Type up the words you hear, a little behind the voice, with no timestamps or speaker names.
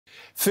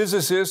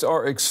Physicists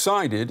are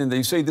excited, and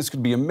they say this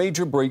could be a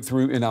major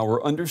breakthrough in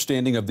our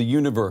understanding of the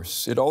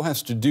universe. It all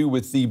has to do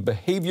with the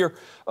behavior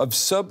of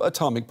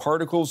subatomic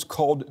particles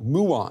called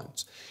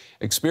muons.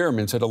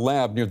 Experiments at a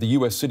lab near the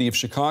U.S. city of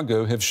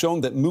Chicago have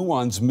shown that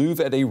muons move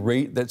at a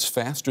rate that's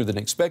faster than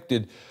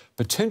expected,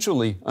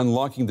 potentially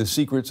unlocking the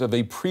secrets of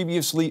a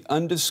previously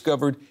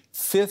undiscovered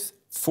fifth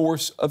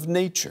force of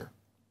nature.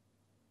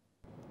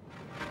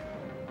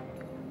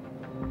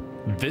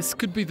 This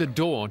could be the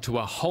door to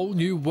a whole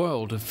new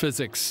world of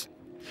physics.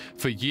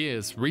 For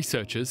years,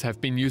 researchers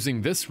have been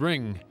using this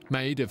ring,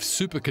 made of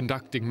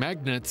superconducting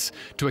magnets,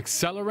 to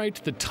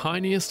accelerate the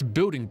tiniest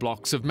building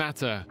blocks of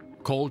matter,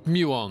 called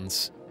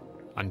muons,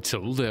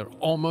 until they're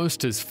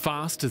almost as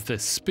fast as the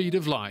speed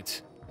of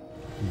light.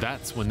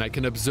 That's when they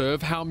can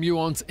observe how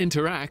muons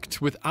interact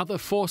with other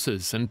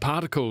forces and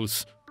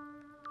particles.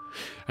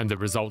 And the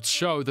results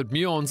show that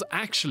muons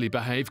actually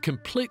behave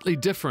completely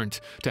different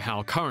to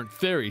how current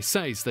theory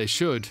says they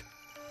should.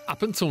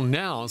 Up until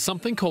now,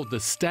 something called the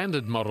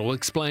Standard Model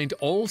explained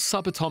all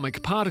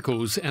subatomic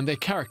particles and their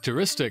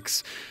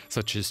characteristics,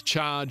 such as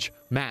charge,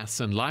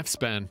 mass, and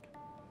lifespan.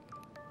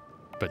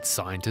 But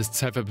scientists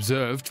have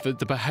observed that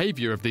the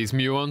behavior of these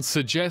muons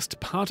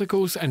suggest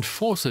particles and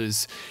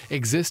forces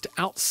exist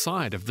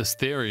outside of this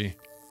theory.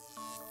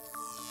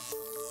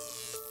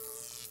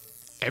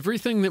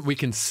 Everything that we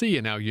can see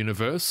in our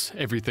universe,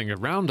 everything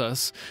around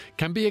us,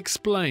 can be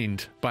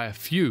explained by a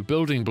few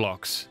building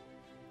blocks.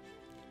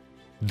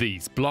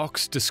 These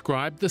blocks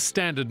describe the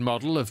Standard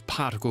Model of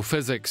particle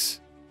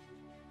physics.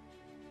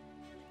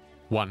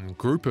 One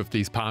group of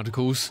these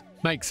particles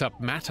makes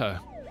up matter.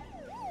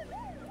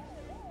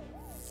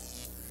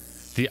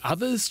 The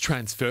others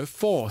transfer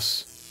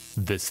force.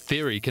 This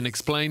theory can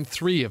explain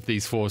 3 of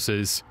these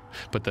forces,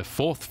 but the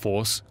 4th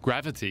force,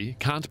 gravity,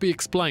 can't be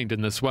explained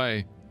in this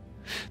way.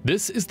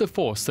 This is the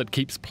force that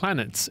keeps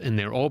planets in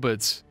their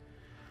orbits,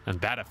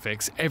 and that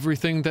affects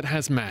everything that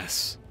has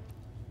mass.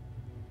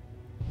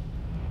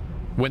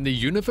 When the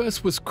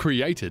universe was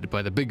created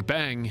by the Big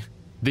Bang,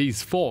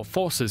 these 4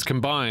 forces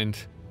combined.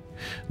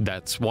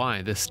 That's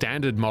why the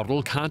Standard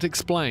Model can't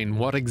explain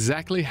what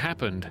exactly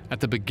happened at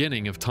the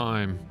beginning of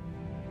time.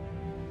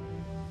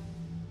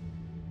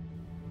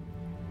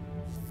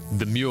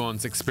 The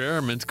Muons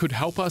experiment could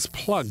help us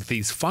plug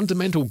these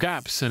fundamental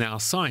gaps in our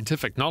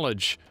scientific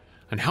knowledge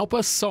and help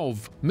us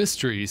solve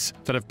mysteries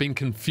that have been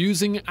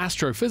confusing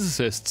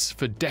astrophysicists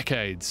for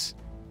decades.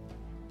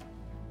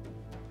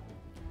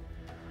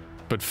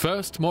 But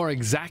first, more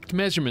exact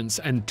measurements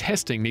and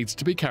testing needs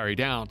to be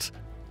carried out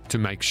to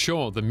make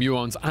sure the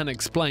muons'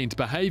 unexplained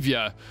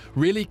behavior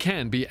really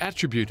can be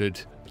attributed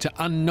to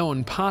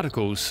unknown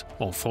particles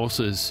or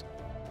forces.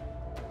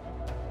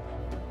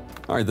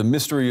 All right, the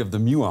mystery of the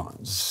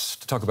muons.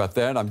 To talk about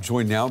that, I'm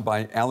joined now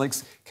by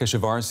Alex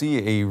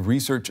Keshavarzi, a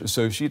research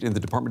associate in the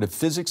Department of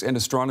Physics and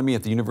Astronomy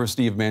at the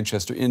University of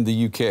Manchester in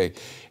the UK.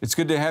 It's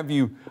good to have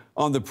you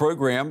on the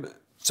program.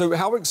 So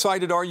how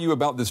excited are you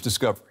about this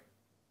discovery?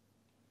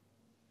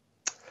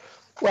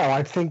 Well,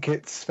 I think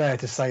it's fair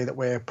to say that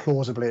we're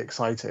plausibly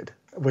excited.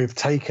 We've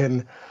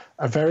taken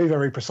a very,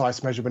 very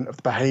precise measurement of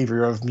the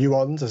behavior of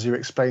muons, as you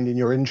explained in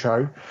your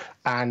intro,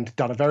 and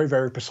done a very,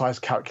 very precise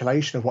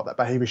calculation of what that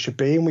behavior should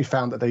be, and we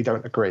found that they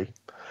don't agree.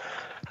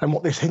 And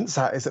what this hints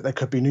at is that there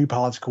could be new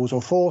particles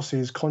or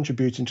forces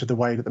contributing to the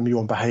way that the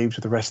muon behaves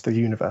with the rest of the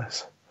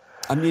universe.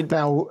 I mean,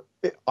 now,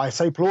 I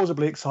say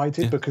plausibly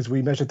excited because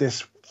we measured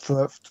this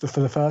for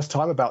the first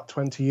time about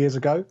 20 years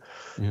ago.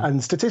 Yeah.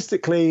 And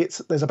statistically,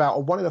 there's about a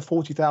 1 in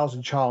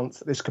 40,000 chance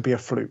that this could be a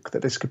fluke,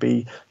 that this could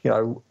be,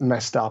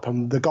 messed up.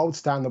 And the gold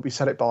standard we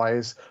set it by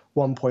is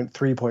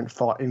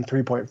 1.3.5 in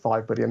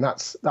 3.5 billion.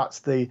 That's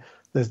the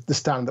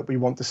standard that we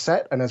want to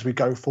set. And as we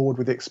go forward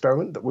with the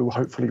experiment, that we will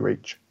hopefully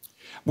reach.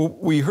 Well,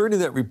 we heard in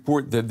that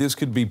report that this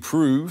could be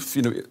proof,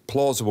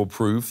 plausible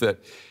proof that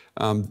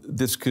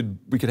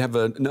we could have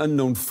an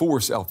unknown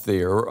force out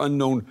there or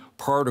unknown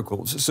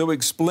particles. So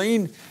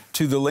explain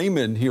to the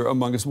layman here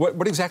among us,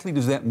 what exactly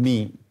does that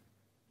mean?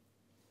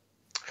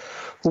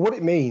 Well, what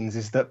it means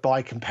is that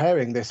by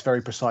comparing this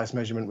very precise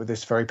measurement with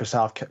this very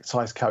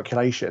precise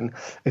calculation,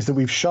 is that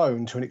we've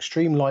shown to an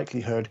extreme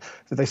likelihood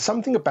that there's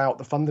something about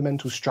the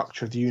fundamental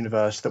structure of the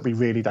universe that we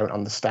really don't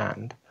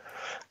understand.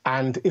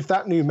 And if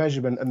that new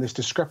measurement and this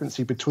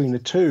discrepancy between the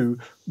two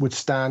would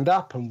stand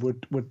up and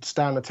would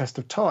stand the test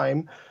of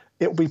time,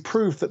 it will be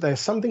proof that there's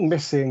something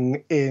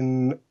missing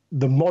in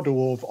the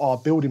model of our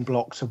building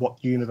blocks of what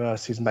the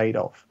universe is made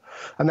of.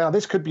 And now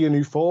this could be a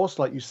new force,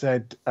 like you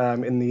said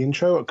in the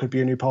intro, it could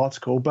be a new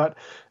particle, but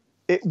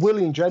it will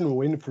in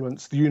general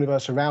influence the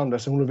universe around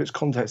us and all of its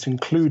contexts,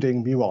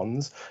 including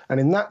muons. And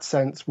in that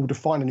sense, will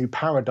define a new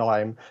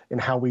paradigm in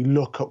how we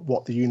look at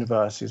what the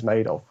universe is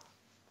made of.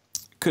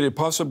 Could it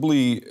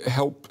possibly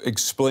help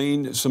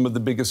explain some of the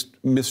biggest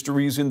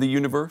mysteries in the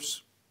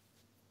universe?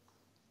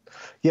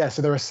 Yeah,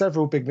 so there are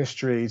several big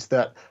mysteries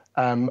that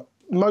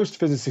most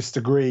physicists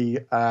agree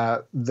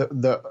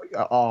that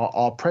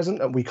are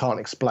present and we can't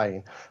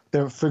explain.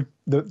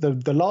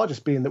 The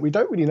largest being that we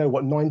don't really know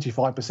what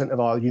 95% of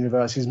our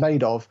universe is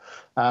made of.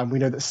 We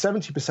know that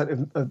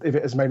 70% of it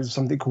is made of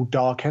something called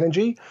dark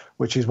energy,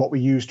 which is what we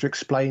use to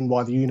explain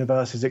why the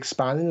universe is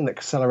expanding at an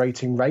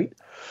accelerating rate.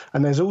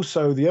 And there's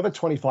also the other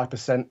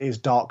 25% is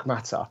dark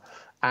matter.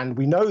 And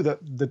we know that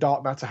the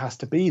dark matter has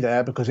to be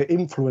there because it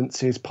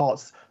influences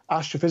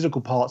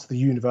astrophysical parts of the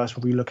universe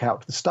when we look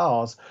out to the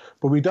stars,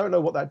 but we don't know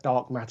what that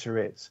dark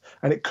matter is.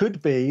 And it could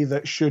be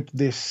that should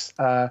this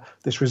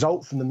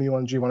result from the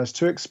Muon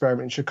G1S2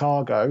 experiment in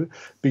Chicago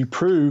be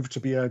proved to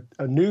be a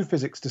new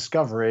physics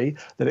discovery,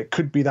 that it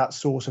could be that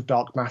source of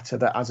dark matter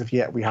that as of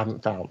yet we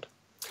haven't found.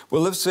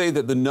 Well, let's say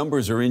that the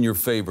numbers are in your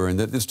favor and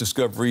that this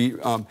discovery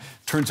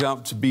turns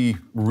out to be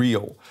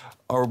real.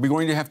 Are we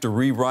going to have to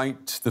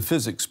rewrite the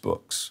physics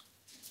books?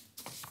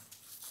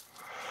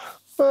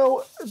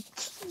 Well,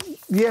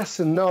 yes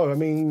and no. I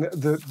mean,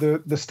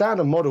 the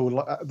standard model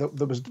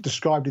that was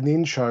described in the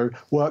intro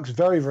works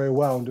very, very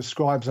well and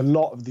describes a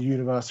lot of the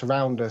universe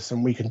around us,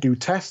 and we can do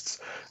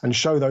tests and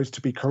show those to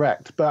be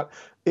correct. But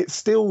it's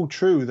still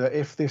true that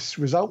if this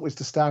result was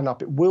to stand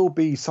up, it will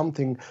be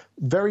something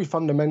very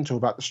fundamental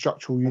about the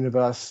structure of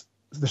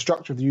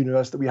the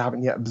universe that we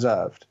haven't yet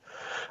observed.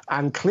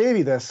 And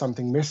clearly there's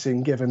something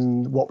missing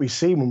given what we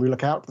see when we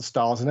look out at the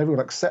stars, and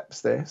everyone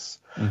accepts this.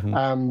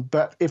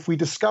 But if we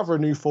discover a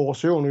new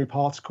force or a new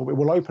particle, it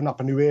will open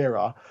up a new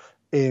era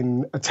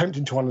in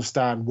attempting to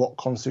understand what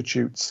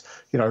constitutes,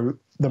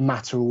 the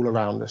matter all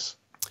around us.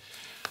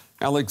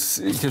 Alex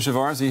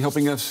Keshavarzi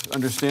helping us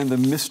understand the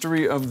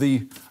mystery of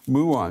the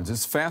muons.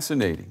 It's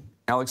fascinating.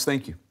 Alex,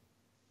 thank you.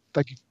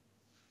 Thank you.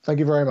 Thank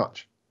you very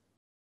much.